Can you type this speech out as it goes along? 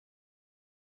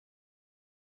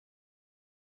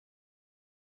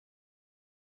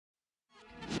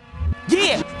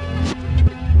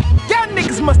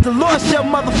niggas must have lost your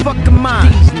motherfucking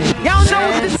mind. Y'all know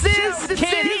what this is?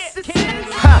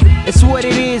 It's what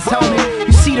it is, homie.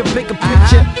 You see the bigger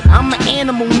picture. I'm an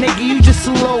animal, nigga, you just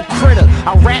a little critter.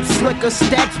 I rap slicker,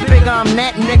 stacks bigger, I'm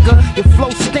that nigga. Your flow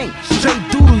stink, straight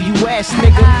doodle, you ass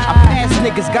nigga. I pass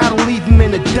niggas, gotta leave them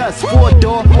in the dust.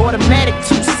 4-door, automatic,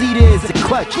 2-seater is a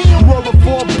clutch. You roll a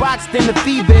 4-box, then the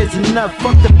fever is enough.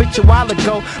 Fuck the bitch a while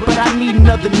ago, but I need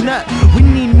another nut. We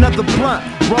need another blunt.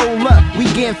 Roll up, we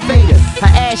getting fader. Her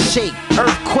ass shake,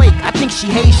 earthquake, I think she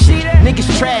hates shit.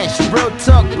 Niggas trash, real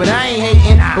talk, but I ain't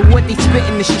hating. But what they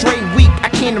spittin' is straight weak, I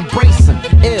can't embrace them.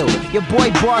 Ill, your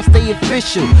boy boss, stay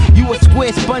official. You a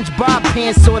square SpongeBob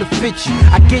pants sorta fit you.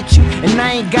 I get you, and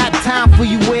I ain't got time for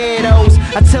you weirdos.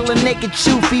 I tell a naked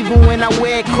truth even when I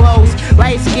wear clothes.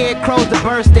 Like scarecrows, the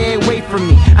birds stay away from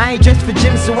me. I ain't dressed for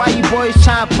gym, so why you boys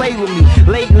tryna play with me?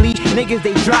 Lately, niggas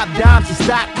they drop dimes and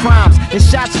stop crimes. Then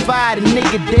shots fired, a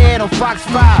nigga dead on Fox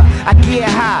 5. I get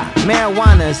high,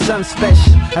 marijuana is something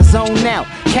special. I zone out,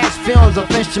 catch films off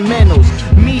instrumentals.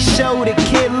 Me show the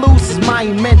kid loose is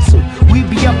monumental. We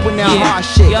be up with that hard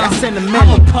shit, that's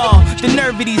sentimental. I'm appalled, the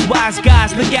nerve of these wise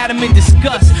guys, look at them in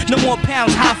disgust. No more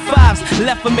pounds, high fives,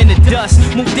 left them in the dust.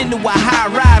 Moved into a high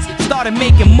rise, started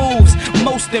making moves.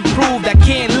 Most improved, I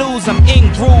can't lose, I'm in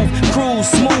groove. Cruise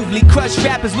smoothly, crush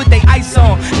rappers with they ice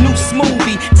on. New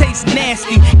smoothie, tastes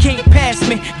nasty, can't pass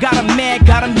me. Got them mad,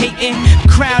 got them hating.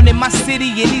 Crown in my city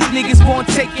and these niggas won't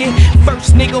take it.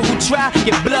 First nigga who try,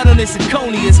 get blood on his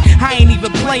zirconias. I ain't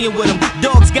even playing with him.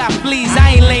 Dogs got fleas,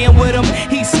 I ain't laying with him.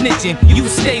 He snitching, you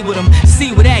stay with him.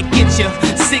 See where that get ya.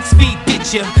 6 feet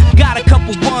ditch ya. Got a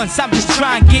couple ones, I'm just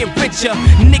trying to get richer.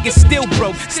 Niggas still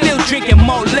broke, still drinking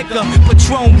more liquor.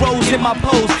 Patron rolls in my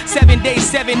pose. 7 days,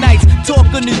 7 nights. Talk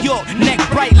of New York, neck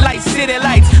bright lights, city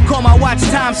lights. Call my watch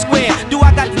Times Square. Do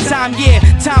I got the time? Yeah.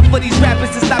 Time for these rappers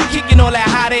to stop kicking all that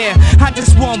hot air. I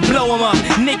just wanna blow them up.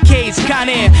 Nick Cage,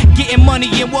 Kanye, getting money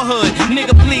in what hood?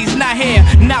 Nigga, please, not here,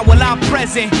 not while I'm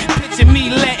present. Picture me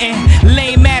letting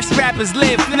lame ass rappers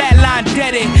live, flatline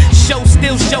deaded. Show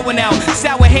still showing out,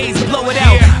 sour haze blow it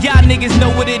out. Y'all niggas know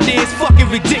what it is, fucking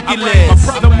ridiculous. My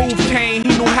brother moved Kane,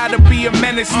 he knew how to be a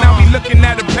menace. Now we looking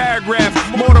at a paragraph,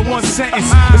 more than one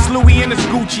sentence. It's Louis and it's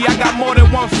Gucci, I got more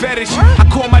than one fetish. I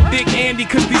call my dick Andy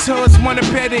cause these hoods wanna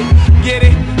pet it. Get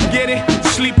it, get it,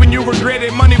 sleep when you regret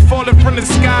it. Money falling from the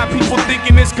sky, people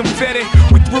thinking it's confetti.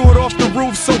 We threw it off the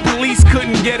roof so police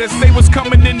couldn't get us. They was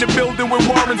coming in the building with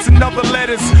warrants and other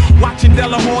letters. Watching De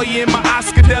La Hoya and my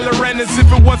Oscar De La Rentas.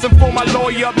 If it wasn't for my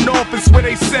lawyer up north, it's where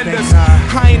they send us.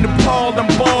 I ain't appalled, I'm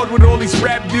bored with all these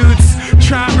rap dudes.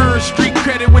 Trying to earn street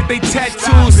credit with they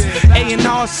tattoos.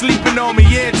 A&R sleeping on me,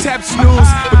 yeah, tap snooze.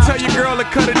 But tell your girl to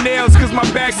cut her nails cause my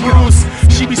back's bruised.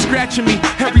 She be scratching me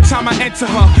every time I enter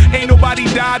her. Ain't nobody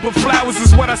died, but flowers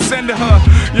is what I send to her.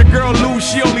 Your girl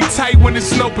loose, she only tight when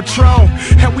it's no Patron.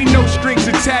 And we no strings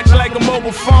attached like a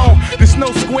mobile phone. There's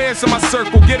no squares in my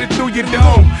circle, get it through your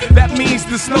dome. That means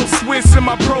there's no Swiss in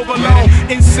my provolone.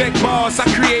 Insect bars, I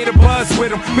create a buzz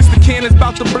with them. Mr. Cannon's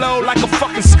about to blow like a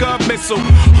fucking Scud missile.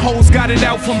 Hoes got it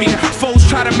out for me, foes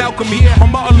try to Malcolm me.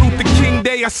 On Martin Luther King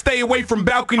Day, I stay away from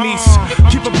balconies.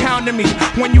 Keep a pound of me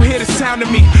when you hear the sound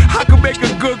of me. I could make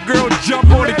a good girl jump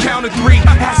on the count of 3.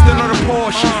 Ask her on the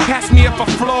Porsche, ask me if I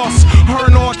floss. Her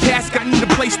and all casket, I need a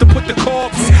place to put the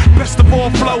corpse. Best of all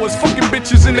flowers, fucking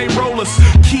bitches and they rollers.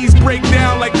 Keys break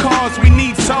down like cars, we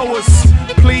need towers.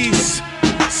 Please,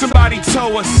 somebody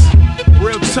tow us.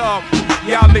 Real talk,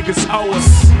 y'all niggas owe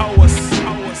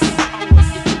us.